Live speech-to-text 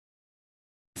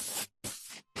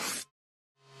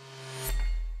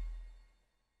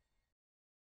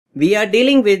We are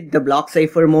dealing with the block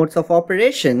cipher modes of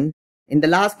operation. In the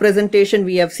last presentation,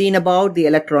 we have seen about the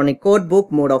electronic codebook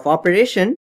mode of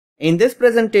operation. In this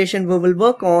presentation, we will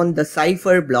work on the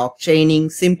cipher block chaining,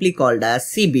 simply called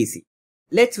as CBC.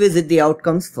 Let's visit the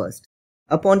outcomes first.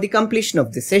 Upon the completion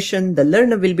of this session, the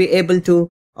learner will be able to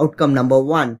outcome number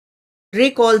 1.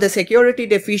 Recall the security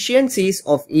deficiencies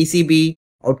of ECB.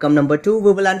 Outcome number 2,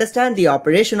 we will understand the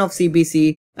operation of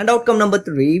CBC. And outcome number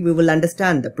 3, we will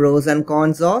understand the pros and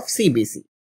cons of CBC.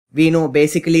 We know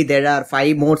basically there are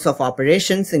 5 modes of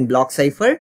operations in block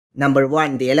cipher. Number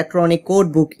 1, the electronic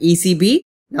codebook ECB.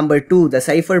 Number 2, the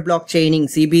cipher block chaining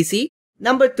CBC.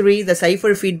 Number 3, the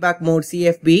cipher feedback mode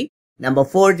CFB. Number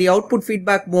 4, the output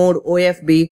feedback mode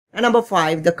OFB. And number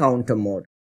 5, the counter mode.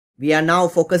 We are now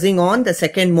focusing on the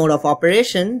second mode of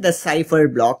operation, the cipher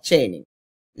block chaining.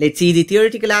 Let's see the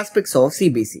theoretical aspects of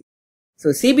CBC. So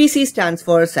CBC stands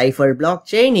for cipher block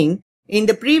chaining. In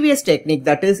the previous technique,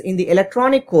 that is in the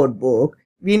electronic code book,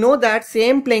 we know that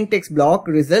same plaintext block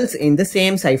results in the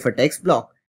same ciphertext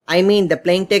block. I mean the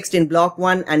plaintext in block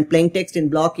 1 and plaintext in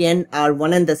block n are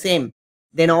one and the same.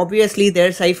 Then obviously their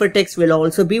ciphertext will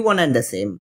also be one and the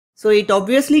same. So it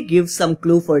obviously gives some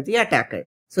clue for the attacker.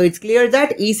 So it's clear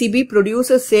that ECB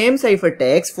produces same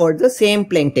ciphertext for the same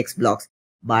plaintext blocks.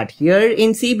 But here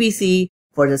in CBC,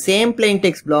 for the same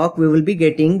plaintext block, we will be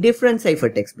getting different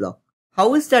ciphertext block.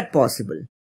 How is that possible?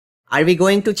 Are we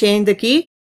going to change the key?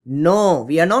 No,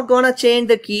 we are not gonna change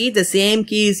the key. The same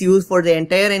key is used for the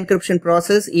entire encryption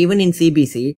process even in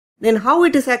CBC. Then how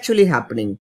it is actually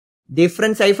happening?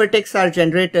 Different ciphertexts are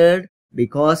generated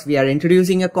because we are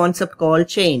introducing a concept called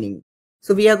chaining.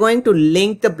 So we are going to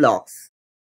link the blocks.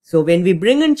 So when we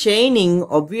bring in chaining,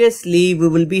 obviously we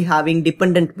will be having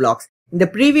dependent blocks. In the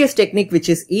previous technique, which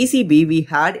is ECB, we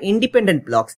had independent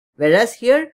blocks, whereas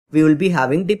here we will be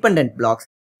having dependent blocks.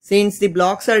 Since the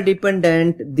blocks are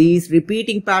dependent, these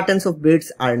repeating patterns of bits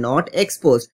are not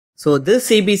exposed. So this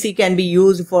CBC can be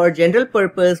used for general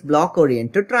purpose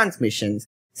block-oriented transmissions.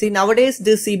 See, nowadays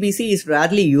this CBC is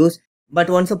rarely used, but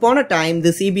once upon a time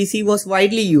the CBC was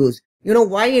widely used. You know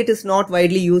why it is not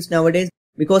widely used nowadays?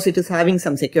 Because it is having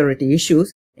some security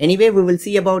issues. Anyway, we will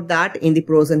see about that in the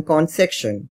pros and cons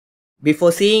section.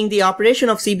 Before seeing the operation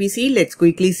of CBC, let's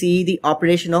quickly see the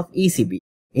operation of ECB.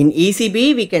 In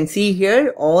ECB, we can see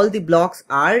here all the blocks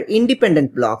are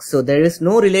independent blocks. So there is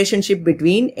no relationship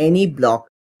between any block.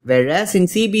 Whereas in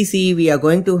CBC, we are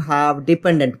going to have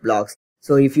dependent blocks.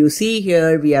 So if you see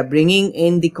here, we are bringing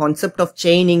in the concept of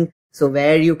chaining. So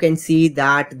where you can see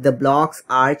that the blocks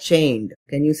are chained.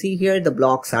 Can you see here? The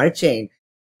blocks are chained.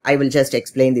 I will just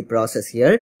explain the process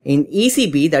here. In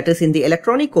ECB, that is in the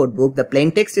electronic codebook, the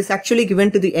plaintext is actually given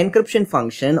to the encryption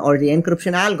function or the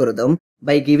encryption algorithm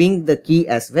by giving the key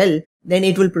as well. Then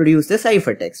it will produce the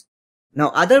ciphertext. Now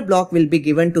other block will be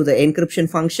given to the encryption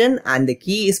function and the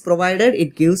key is provided.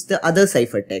 It gives the other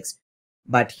ciphertext.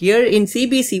 But here in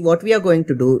CBC, what we are going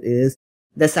to do is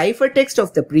the ciphertext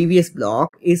of the previous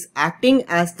block is acting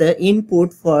as the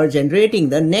input for generating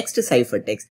the next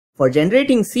ciphertext. For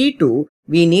generating C2,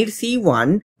 we need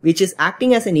C1, which is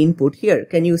acting as an input here.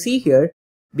 Can you see here?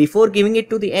 Before giving it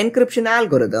to the encryption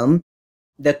algorithm,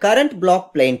 the current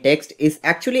block plaintext is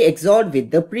actually XORed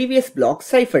with the previous block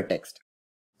ciphertext.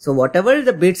 So whatever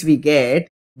the bits we get,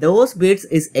 those bits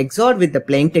is XORed with the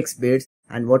plaintext bits,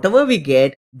 and whatever we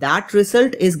get, that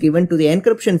result is given to the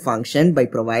encryption function by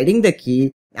providing the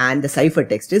key and the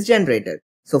ciphertext is generated.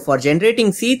 So for generating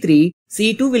C3,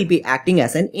 C2 will be acting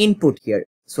as an input here.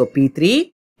 So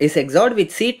P3 is XORed with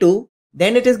C2.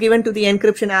 Then it is given to the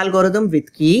encryption algorithm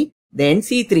with key, then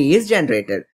C3 is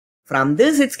generated. From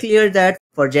this, it's clear that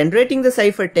for generating the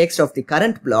ciphertext of the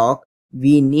current block,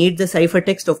 we need the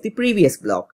ciphertext of the previous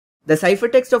block. The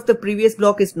ciphertext of the previous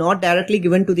block is not directly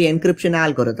given to the encryption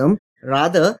algorithm.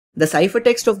 Rather, the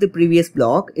ciphertext of the previous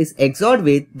block is XORed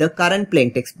with the current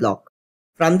plaintext block.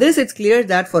 From this, it's clear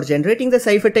that for generating the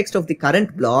ciphertext of the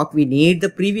current block, we need the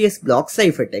previous block's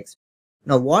ciphertext.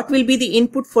 Now what will be the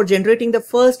input for generating the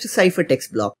first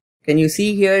ciphertext block? Can you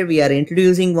see here we are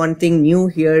introducing one thing new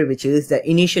here, which is the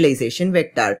initialization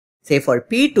vector. Say for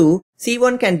P2,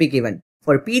 C1 can be given.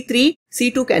 For P3,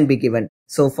 C2 can be given.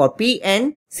 So for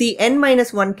Pn,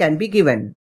 Cn-1 can be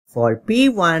given. For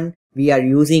P1, we are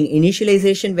using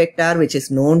initialization vector which is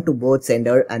known to both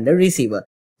sender and the receiver.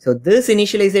 So this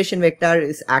initialization vector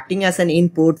is acting as an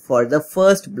input for the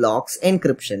first block's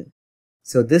encryption.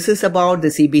 So this is about the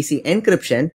CBC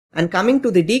encryption, and coming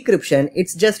to the decryption,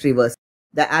 it's just reverse.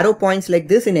 The arrow points like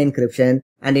this in encryption,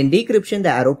 and in decryption the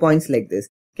arrow points like this.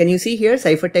 Can you see here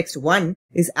ciphertext 1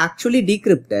 is actually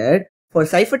decrypted. For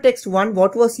ciphertext 1,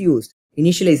 what was used?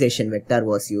 initialization vector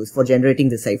was used for generating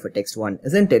the ciphertext 1,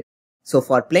 isn't it? So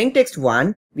for plaintext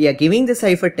 1, we are giving the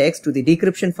ciphertext to the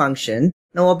decryption function.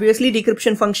 Now obviously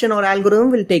decryption function or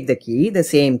algorithm will take the key, the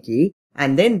same key,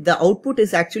 and then the output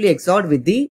is actually XORed with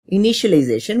the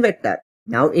initialization vector.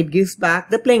 Now it gives back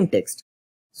the plaintext.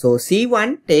 So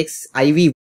C1 takes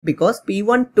IV because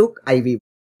P1 took IV.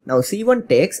 Now C1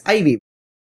 takes IV.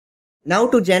 Now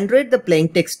to generate the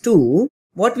plaintext 2,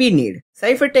 what we need?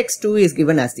 Ciphertext 2 is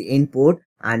given as the input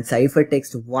and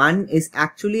ciphertext 1 is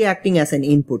actually acting as an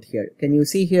input here. Can you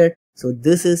see here? So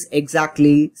this is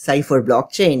exactly cipher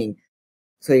block chaining.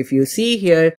 So if you see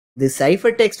here, the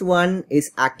ciphertext 1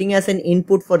 is acting as an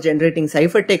input for generating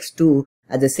ciphertext 2.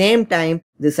 At the same time,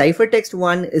 the ciphertext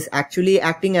 1 is actually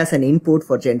acting as an input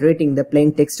for generating the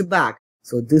plaintext back.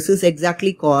 So this is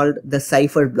exactly called the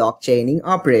cipher block chaining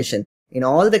operation. In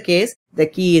all the case, the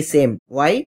key is same.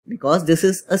 Why? Because this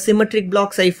is a symmetric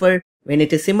block cipher. When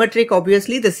it is symmetric,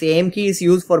 obviously the same key is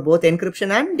used for both encryption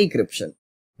and decryption.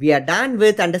 We are done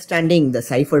with understanding the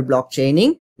cipher block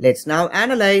chaining. Let's now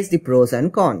analyze the pros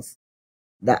and cons.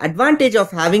 The advantage of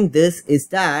having this is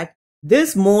that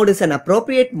this mode is an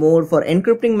appropriate mode for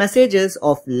encrypting messages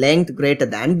of length greater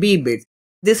than B bits.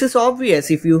 This is obvious.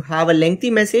 If you have a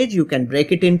lengthy message, you can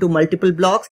break it into multiple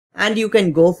blocks and you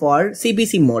can go for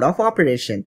CBC mode of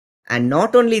operation. And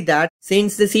not only that,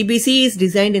 since the CBC is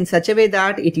designed in such a way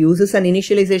that it uses an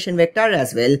initialization vector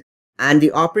as well, and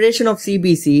the operation of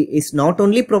CBC is not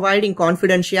only providing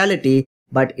confidentiality,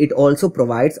 but it also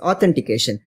provides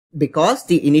authentication, because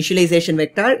the initialization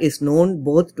vector is known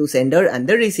both to sender and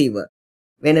the receiver.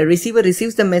 When a receiver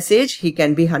receives the message, he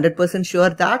can be 100% sure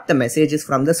that the message is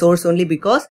from the source only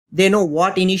because they know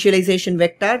what initialization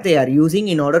vector they are using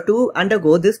in order to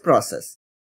undergo this process.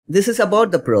 This is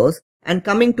about the pros. And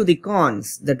coming to the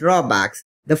cons, the drawbacks.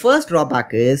 The first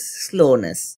drawback is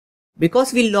slowness.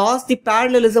 Because we lost the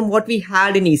parallelism what we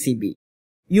had in ECB.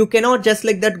 You cannot just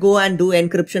like that go and do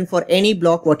encryption for any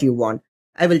block what you want.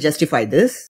 I will justify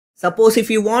this. Suppose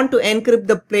if you want to encrypt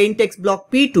the plaintext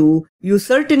block P2, you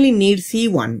certainly need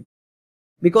C1.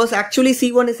 Because actually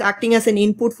C1 is acting as an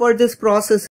input for this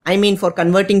process. I mean for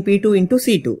converting P2 into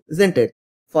C2, isn't it?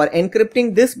 For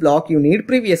encrypting this block, you need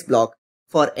previous block.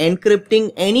 For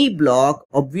encrypting any block,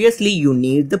 obviously you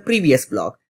need the previous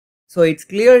block. So it's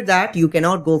clear that you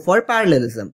cannot go for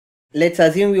parallelism. Let's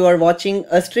assume you are watching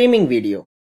a streaming video.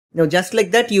 Now just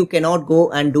like that, you cannot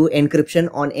go and do encryption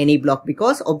on any block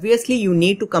because obviously you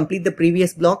need to complete the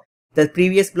previous block. The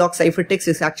previous block ciphertext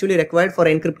is actually required for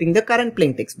encrypting the current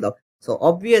plaintext block. So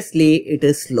obviously it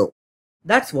is slow.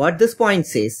 That's what this point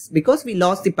says, because we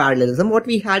lost the parallelism what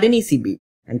we had in ECB.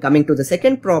 And coming to the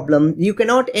second problem, you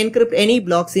cannot encrypt any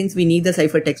block since we need the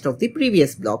ciphertext of the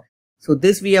previous block. So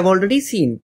this we have already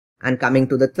seen. And coming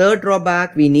to the third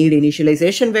drawback, we need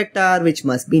initialization vector which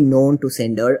must be known to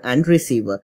sender and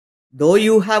receiver. Though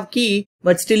you have key,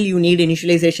 but still you need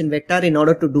initialization vector in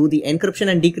order to do the encryption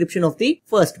and decryption of the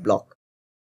first block.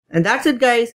 And that's it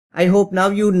guys. I hope now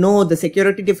you know the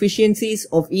security deficiencies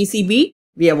of ECB.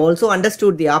 We have also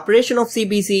understood the operation of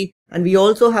CBC. And we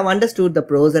also have understood the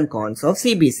pros and cons of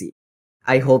CBC.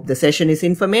 I hope the session is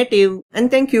informative and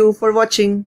thank you for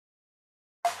watching.